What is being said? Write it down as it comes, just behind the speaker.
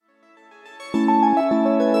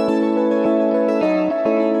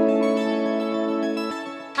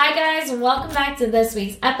welcome back to this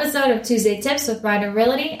week's episode of Tuesday Tips with Ryder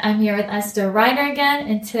Realty. I'm here with Esther Ryder again,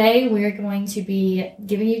 and today we're going to be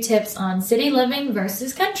giving you tips on city living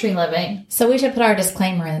versus country living. So we should put our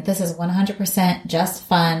disclaimer in that this is 100% just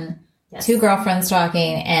fun, Yes. two girlfriends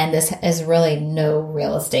talking, and this is really no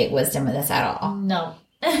real estate wisdom in this at all. No.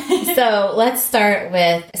 So let's start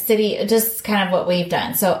with city, just kind of what we've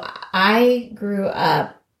done. So I grew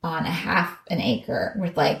up on a half an acre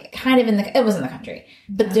with it was in the country,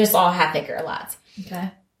 but just all half acre lots.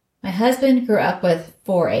 Okay. My husband grew up with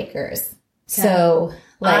 4 acres. Okay. So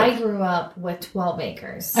I grew up with 12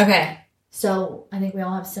 acres. Okay. So I think we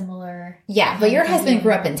all have similar. Yeah. But your husband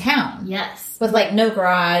grew up in town. Yes. With no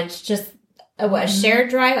garage, just a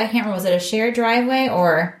shared drive? I can't remember. Was it a shared driveway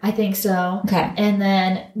or? I think so. Okay. And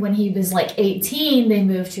then when he was 18, they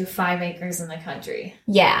moved to 5 acres in the country.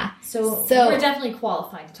 Yeah. So we're definitely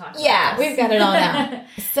qualified to talk about this. We've got it all now.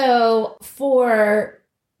 So for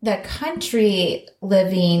the country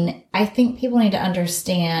living, I think people need to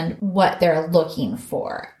understand what they're looking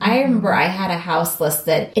for. Mm-hmm. I remember I had a house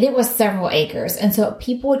listed and it was several acres. And so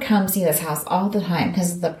people would come see this house all the time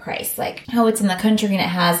because of the price. It's in the country and it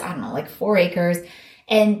has, 4 acres.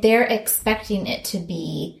 And they're expecting it to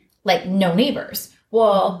be no neighbors.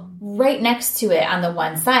 Well, right next to it on the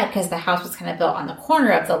one side, because the house was kind of built on the corner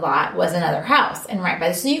of the lot, was another house. And right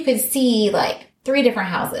by, so you could see 3 different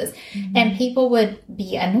houses, and people would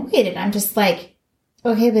be annoyed. And I'm just okay,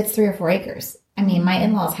 but it's 3 or 4 acres. I mean, my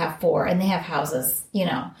in-laws have 4 and they have houses,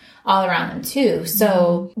 all around them too.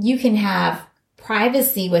 So you can have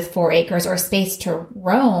privacy with 4 acres or space to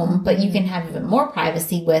roam, but you can have even more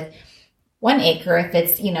privacy with 1 acre if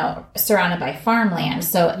it's, surrounded by farmland.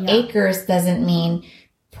 So acres doesn't mean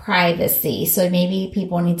privacy. So maybe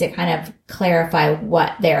people need to kind of clarify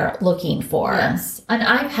what they're looking for. Yes. And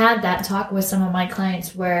I've had that talk with some of my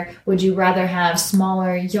clients where would you rather have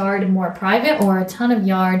smaller yard and more private, or a ton of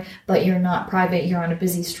yard, but you're not private, you're on a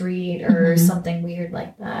busy street or something weird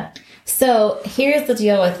like that. So here's the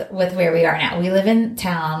deal with where we are now. We live in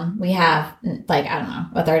town. We have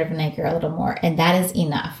a third of an acre, a little more, and that is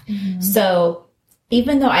enough. Mm-hmm. So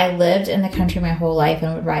even though I lived in the country my whole life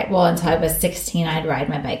and would ride, until I was 16, I'd ride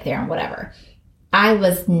my bike there and whatever. I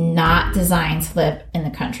was not designed to live in the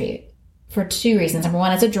country for 2 reasons. Number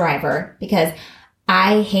one, as a driver, because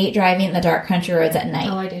I hate driving in the dark country roads at night.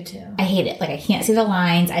 Oh, I do too. I hate it. I can't see the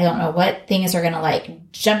lines. I don't know what things are going to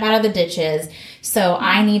jump out of the ditches. So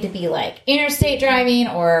I need to be interstate driving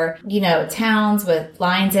or, towns with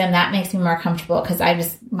lines in. That makes me more comfortable because I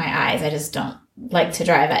just don't like to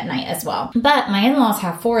drive at night as well. But my in-laws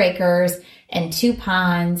have 4 acres and 2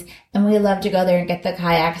 ponds, and we love to go there and get the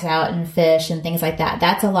kayaks out and fish and things like that.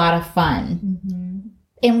 That's a lot of fun. Mm-hmm.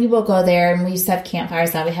 And we will go there, and we used to have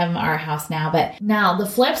campfires now. We have them at our house now. But now the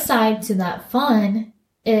flip side to that fun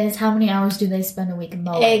is how many hours do they spend a week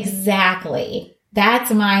mowing? Exactly.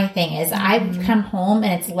 That's my thing is I've come home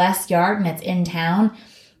and it's less yard and it's in town.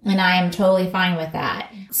 And I am totally fine with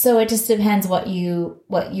that. So it just depends what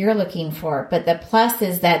you're looking for. But the plus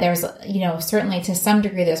is that there's, certainly to some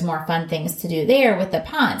degree, there's more fun things to do there with the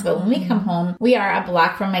ponds. But when we come home, we are a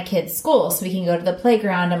block from my kids' school. So we can go to the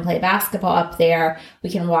playground and play basketball up there. We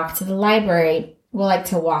can walk to the library. We like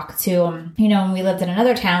to walk to, when we lived in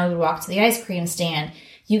another town, we would walk to the ice cream stand.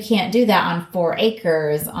 You can't do that on 4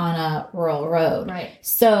 acres on a rural road. Right.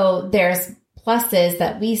 So there's pluses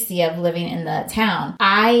that we see of living in the town.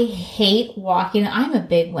 I hate walking. I'm a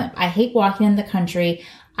big wimp. I hate walking in the country.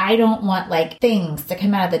 I don't want things to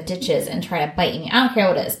come out of the ditches and try to bite me. I don't care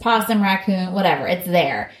what it is. Possum, raccoon, whatever. It's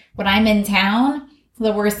there. When I'm in town,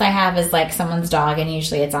 the worst I have is someone's dog, and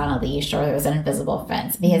usually it's on a leash or there's an invisible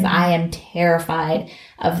fence because I am terrified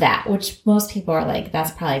of that, which most people are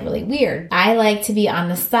that's probably really weird. I like to be on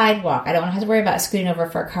the sidewalk. I don't have to worry about scooting over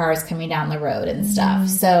for cars coming down the road and stuff.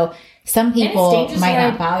 So some people might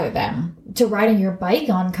not bother them. To riding your bike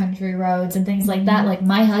on country roads and things like that.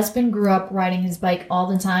 My husband grew up riding his bike all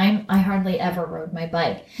the time. I hardly ever rode my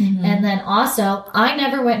bike. Mm-hmm. And then also, I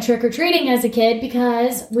never went trick-or-treating as a kid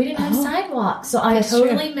because we didn't have sidewalks. So I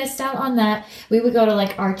totally missed out on that. We would go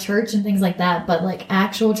to our church and things like that. But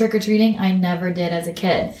actual trick-or-treating, I never did as a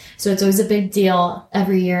kid. So it's always a big deal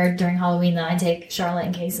every year during Halloween that I take Charlotte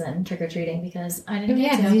and Kason trick-or-treating because I didn't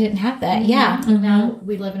get to. Yeah, you didn't have that. Mm-hmm. Yeah. And now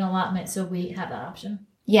we live in an allotment, so we have that option.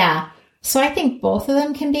 Yeah. So I think both of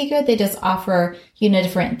them can be good. They just offer,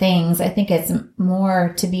 different things. I think it's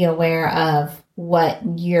more to be aware of what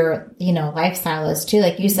your, lifestyle is too.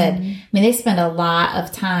 Like you said, they spend a lot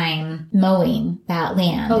of time mowing that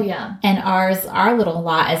land. Oh yeah. And our little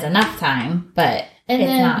lot is enough time, but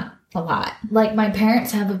it's not a lot. Like my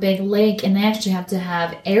parents have a big lake and they actually have to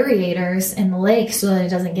have aerators in the lake so that it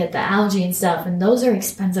doesn't get the algae and stuff. And those are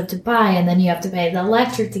expensive to buy. And then you have to pay the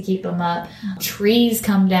electric to keep them up. Trees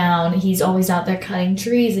come down. He's always out there cutting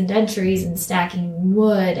trees and dead trees and stacking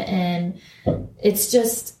wood. And it's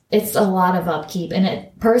a lot of upkeep.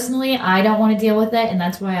 And personally, I don't want to deal with it. And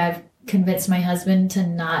that's why I've convinced my husband to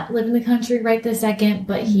not live in the country right this second,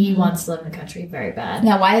 but he wants to live in the country very bad.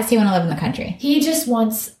 Now, why does he want to live in the country? He just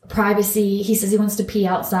wants privacy. He says he wants to pee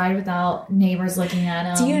outside without neighbors looking at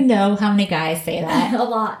him. Do you know how many guys say that? A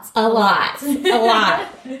lot. A lot.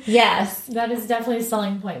 Yes. That is definitely a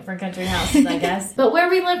selling point for country houses, I guess. But where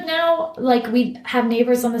we live now, like we have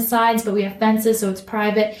neighbors on the sides, but we have fences, so it's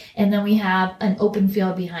private. And then we have an open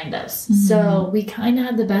field behind us. Mm-hmm. So we kind of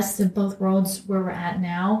have the best of both worlds where we're at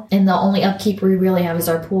now. And the only upkeep we really have is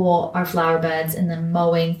our pool, our flower beds, and then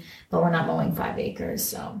mowing. But we're not mowing 5 acres,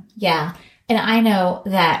 so. Yeah. And I know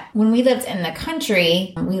that when we lived in the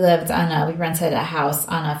country, we rented a house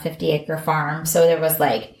on a 50-acre farm. So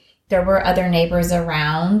there were other neighbors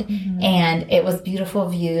around and it was beautiful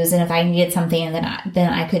views. And if I needed something, then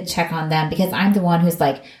I could check on them because I'm the one who's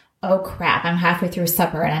like, oh crap, I'm halfway through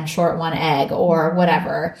supper and I'm short one egg or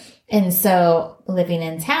whatever. And so living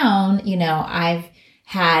in town, I've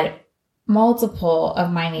had multiple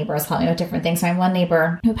of my neighbors help me with different things. My one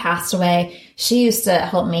neighbor who passed away, she used to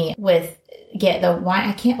help me with get the wine.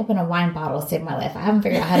 I can't open a wine bottle to save my life. I haven't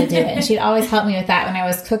figured out how to do it. And she'd always help me with that when I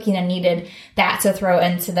was cooking and needed that to throw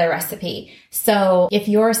into the recipe. So if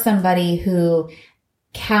you're somebody who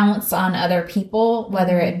counts on other people,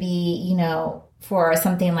 whether it be, for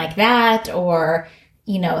something like that or,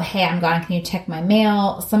 hey, I'm gone. Can you check my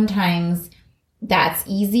mail? Sometimes that's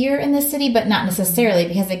easier in the city, but not necessarily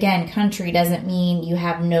because again, country doesn't mean you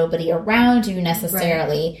have nobody around you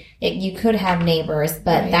necessarily. Right. You could have neighbors,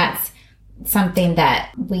 but that's something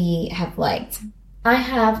that we have liked. I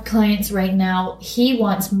have clients right now. He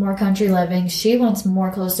wants more country living. She wants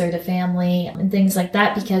more closer to family and things like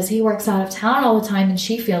that because he works out of town all the time and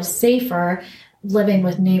she feels safer living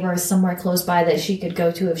with neighbors somewhere close by that she could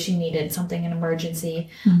go to if she needed something, an emergency.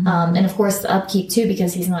 And of course the upkeep too,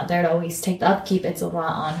 because he's not there to always take the upkeep. It's a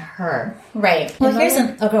lot on her. Right. Well,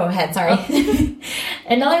 go ahead. Sorry.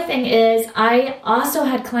 Another thing is I also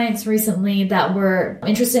had clients recently that were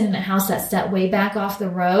interested in a house that set way back off the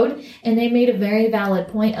road. And they made a very valid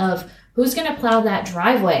point of, who's going to plow that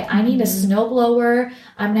driveway? I need a snowblower.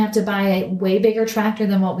 I'm going to have to buy a way bigger tractor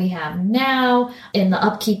than what we have now in the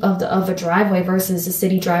upkeep of a driveway versus a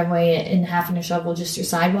city driveway and having to shovel just your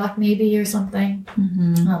sidewalk maybe or something.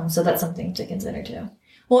 So that's something to consider too.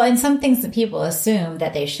 Well, and some things that people assume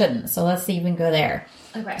that they shouldn't. So let's even go there.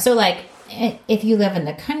 Okay. So like if you live in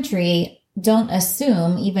the country, don't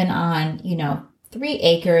assume even on, 3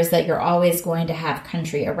 acres that you're always going to have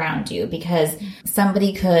country around you because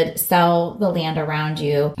somebody could sell the land around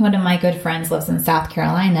you. One of my good friends lives in South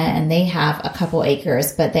Carolina and they have a couple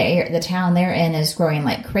acres, but the town they're in is growing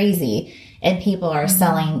like crazy and people are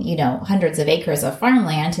selling, hundreds of acres of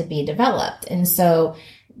farmland to be developed. And so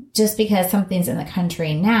just because something's in the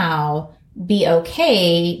country now, be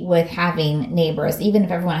okay with having neighbors, even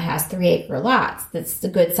if everyone has 3-acre lots, that's the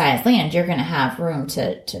good sized land, you're going to have room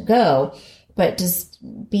to go. But just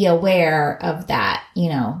be aware of that,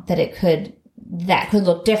 that could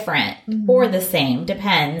look different or the same,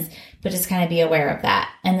 depends, but just kind of be aware of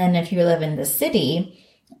that. And then if you live in the city,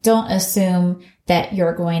 don't assume that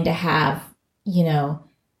you're going to have,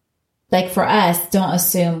 like for us, don't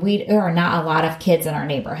assume there are not a lot of kids in our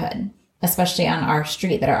neighborhood, especially on our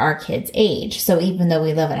street that are our kids' age. So even though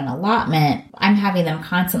we live in an allotment, I'm having them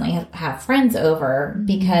constantly have friends over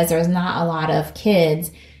because there's not a lot of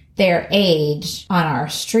kids their age on our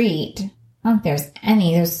street. I don't think there's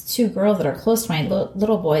any. There's 2 girls that are close to my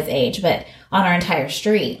little boy's age, but on our entire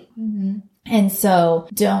street. And so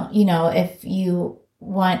don't, if you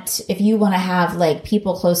want to have like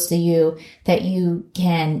people close to you that you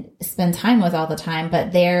can spend time with all the time,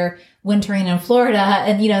 but they're wintering in Florida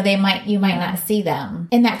and, you might not see them,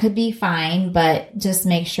 and that could be fine, but just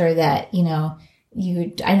make sure that,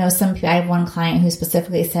 I know some people, I have one client who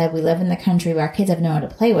specifically said, we live in the country where our kids have no one to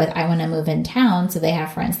play with. I want to move in town so they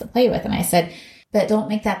have friends to play with. And I said, but don't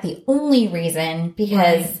make that the only reason,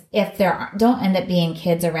 because if don't end up being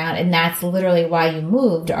kids around and that's literally why you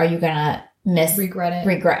moved, are you going to regret it?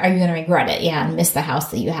 Are you going to regret it? Yeah. And miss the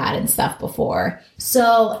house that you had and stuff before.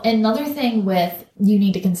 So another thing you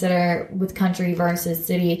need to consider with country versus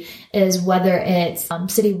city is whether it's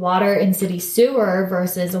city water and city sewer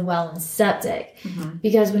versus a well and septic.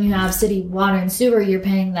 Because when you have city water and sewer, you're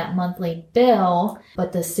paying that monthly bill,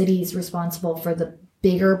 but the city's responsible for the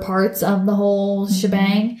bigger parts of the whole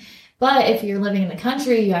shebang. But if you're living in the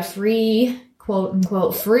country, you have free, quote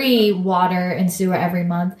unquote, free water and sewer every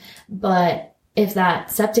month. But if that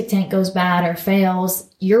septic tank goes bad or fails,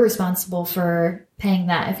 you're responsible for paying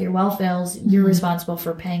that. If your well fails, you're responsible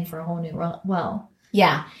for paying for a whole new well.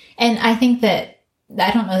 Yeah. And I think that,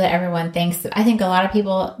 I don't know that everyone thinks, I think a lot of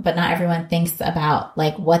people, but not everyone thinks about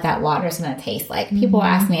like what that water is going to taste like. People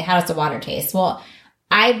ask me, how does the water taste? Well,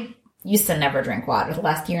 I used to never drink water. The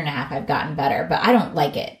last year and a half, I've gotten better, but I don't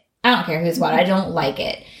like it. I don't care whose water. I don't like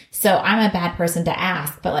it. So I'm a bad person to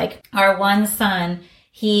ask. But like our one son,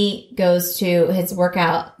 he goes to his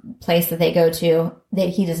workout place that they go to, that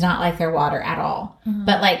he does not like their water at all.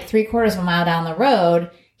 But like 3/4 of a mile down the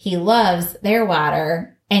road, he loves their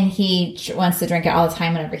water and he wants to drink it all the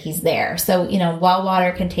time whenever he's there. So, you know, well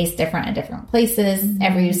water can taste different in different places.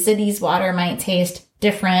 Every city's water might taste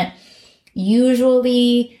different.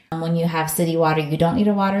 Usually when you have city water, you don't need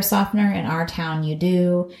a water softener. In our town, you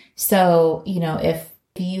do. So, you know, if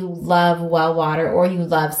you love well water or you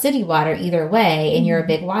love city water, either way, and you're a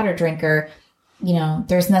big water drinker, you know,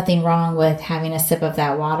 there's nothing wrong with having a sip of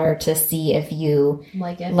that water to see if you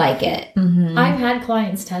like it. I've had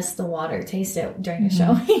clients test the water, taste it during the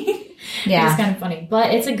show. Yeah. It's kind of funny,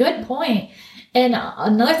 but it's a good point. And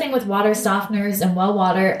another thing with water softeners and well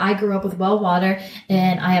water, I grew up with well water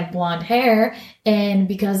and I have blonde hair. And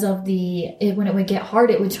because of when it would get hard,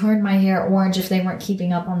 it would turn my hair orange if they weren't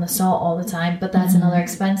keeping up on the salt all the time. But that's another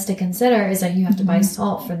expense to consider, is that you have to buy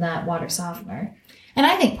salt for that water softener. And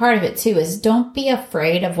I think part of it too is don't be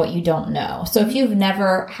afraid of what you don't know. So if you've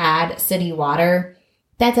never had city water,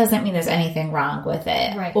 that doesn't mean there's anything wrong with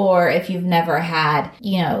it. Right. Or if you've never had,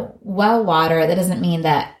 you know, well water, that doesn't mean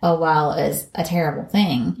that a well is a terrible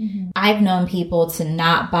thing. I've known people to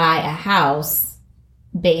not buy a house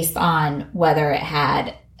based on whether it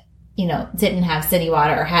had, you know, didn't have city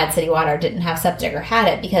water or had city water, didn't have septic or had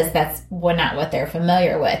it, because that's not what they're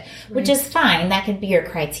familiar with, which is fine. That could be your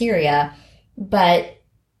criteria. But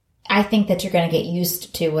I think that you're going to get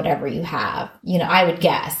used to whatever you have. You know, I would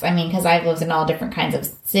guess. I mean, because I've lived in all different kinds of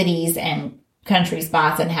cities and country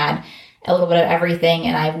spots and had a little bit of everything.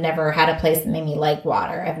 And I've never had a place that made me like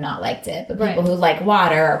water. I've not liked it. But people who like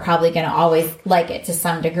water are probably going to always like it to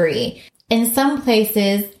some degree. In some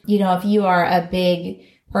places, you know, if you are a big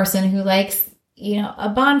person who likes, you know, a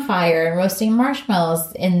bonfire and roasting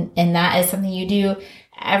marshmallows, and that is something you do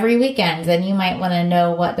every weekend, then you might want to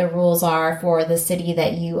know what the rules are for the city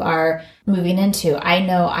that you are moving into. I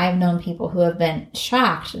know I've known people who have been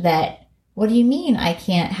shocked that, what do you mean I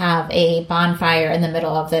can't have a bonfire in the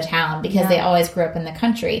middle of the town? Because they always grew up in the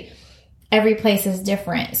country. Every place is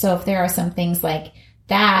different. So if there are some things like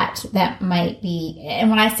that might be,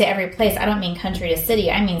 and when I say every place, I don't mean country to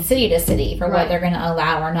city. I mean city to city for what they're going to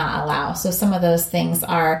allow or not allow. So some of those things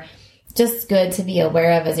are just good to be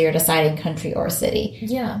aware of as you're deciding country or city.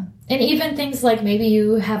 Yeah. And even things like maybe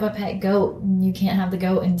you have a pet goat and you can't have the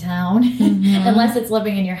goat in town unless it's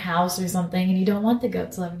living in your house or something, and you don't want the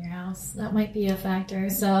goat to live in your house. That might be a factor.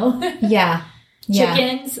 So yeah.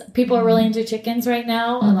 Chickens. People are really into chickens right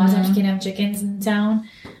now. A lot of times you can't have chickens in town.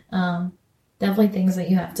 Definitely things that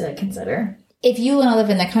you have to consider. If you want to live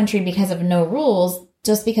in the country because of no rules,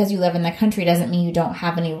 just because you live in the country doesn't mean you don't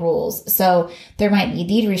have any rules. So there might be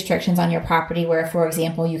deed restrictions on your property where, for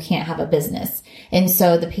example, you can't have a business. And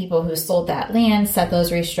so the people who sold that land set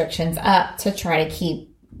those restrictions up to try to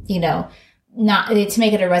keep, you know, not to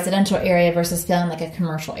make it a residential area versus feeling like a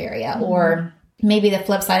commercial area. Or maybe the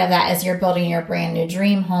flip side of that is you're building your brand new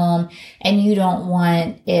dream home and you don't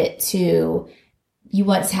want it to, you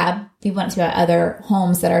want to have other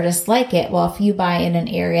homes that are just like it. Well, if you buy in an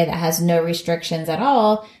area that has no restrictions at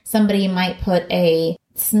all, somebody might put a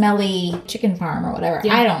smelly chicken farm or whatever.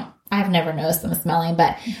 Yeah. I've never noticed them smelling,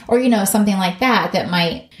 but, or, you know, something like that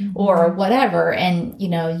might, or whatever. And, you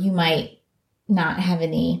know, you might not have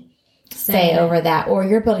any say over that, or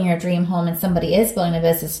you're building your dream home and somebody is building a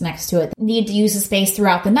business next to it. Need to use the space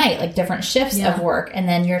throughout the night, like different shifts of work. And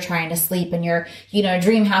then you're trying to sleep in your, you know,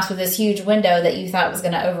 dream house with this huge window that you thought was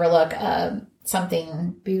going to overlook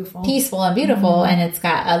something beautiful, peaceful and beautiful. And it's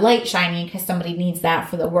got a light shining because somebody needs that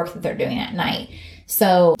for the work that they're doing at night.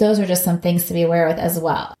 So those are just some things to be aware of as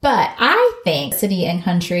well. But I think city and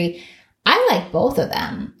country, I like both of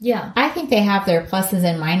them. Yeah. I think they have their pluses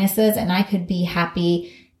and minuses, and I could be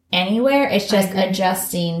happy anywhere. It's just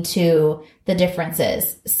adjusting to the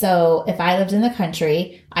differences. So if I lived in the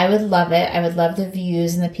country, I would love it. I would love the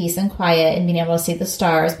views and the peace and quiet and being able to see the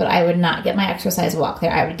stars, but I would not get my exercise walk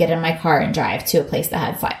there. I would get in my car and drive to a place that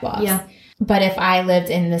had sidewalks. Yeah. But if I lived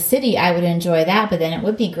in the city, I would enjoy that. But then it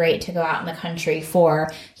would be great to go out in the country for,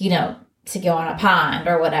 you know, to go on a pond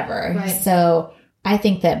or whatever. Right. So I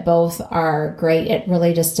think that both are great. It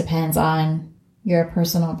really just depends on your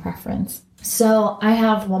personal preference. So I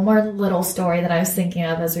have one more little story that I was thinking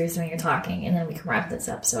of as we were talking, and then we can wrap this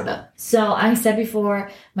episode up. So I said before,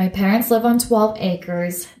 my parents live on 12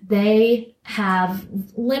 acres. They have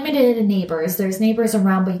limited neighbors. There's neighbors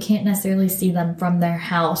around, but you can't necessarily see them from their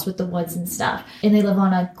house with the woods and stuff. And they live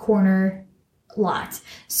on a corner lot.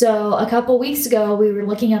 So a couple weeks ago, we were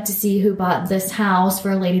looking up to see who bought this house for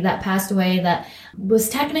a lady that passed away that was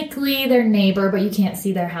technically their neighbor, but you can't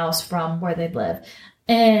see their house from where they live.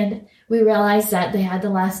 And we realized that they had the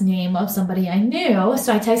last name of somebody I knew.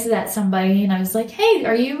 So I texted that somebody and I was like, hey,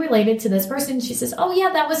 are you related to this person? She says, oh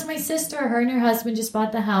yeah, that was my sister. Her and her husband just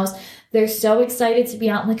bought the house. They're so excited to be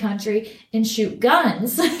out in the country and shoot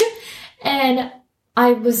guns. And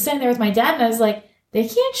I was sitting there with my dad and I was like, they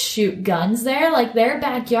can't shoot guns there. Like their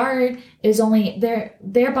backyard is only,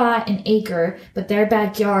 they're by an acre, but their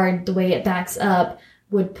backyard, the way it backs up,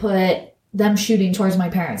 would put them shooting towards my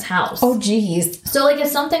parents' house. Oh, geez. So, like, if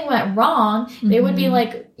something went wrong, they would be,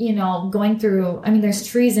 like, you know, going through... I mean, there's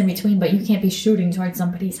trees in between, but you can't be shooting towards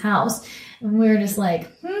somebody's house. And we were just like,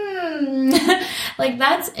 like,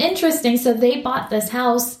 that's interesting. So, they bought this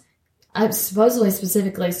house, supposedly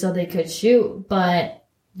specifically so they could shoot, but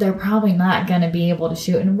they're probably not going to be able to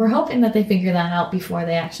shoot. And we're hoping that they figure that out before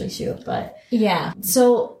they actually shoot. But, yeah.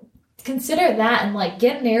 So... consider that and like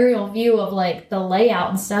get an aerial view of like the layout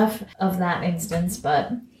and stuff of that instance,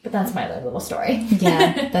 but that's my little story.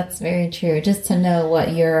 Yeah, that's very true. Just to know what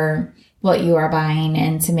you are buying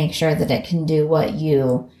and to make sure that it can do what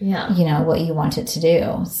you know, what you want it to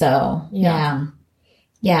do. So yeah.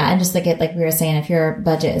 And just like we were saying, if your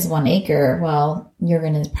budget is 1 acre, well, you're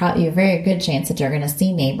a very good chance that you're going to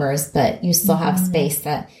see neighbors, but you still have space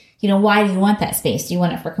that, you know, why do you want that space? Do you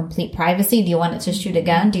want it for complete privacy? Do you want it to shoot a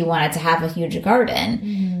gun? Do you want it to have a huge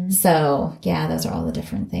garden? So, yeah, those are all the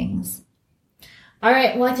different things. All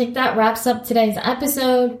right. Well, I think that wraps up today's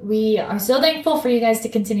episode. We are so thankful for you guys to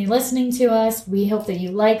continue listening to us. We hope that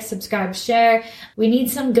you like, subscribe, share. We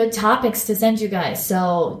need some good topics to send you guys.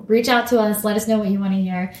 So reach out to us. Let us know what you want to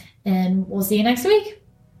hear. And we'll see you next week.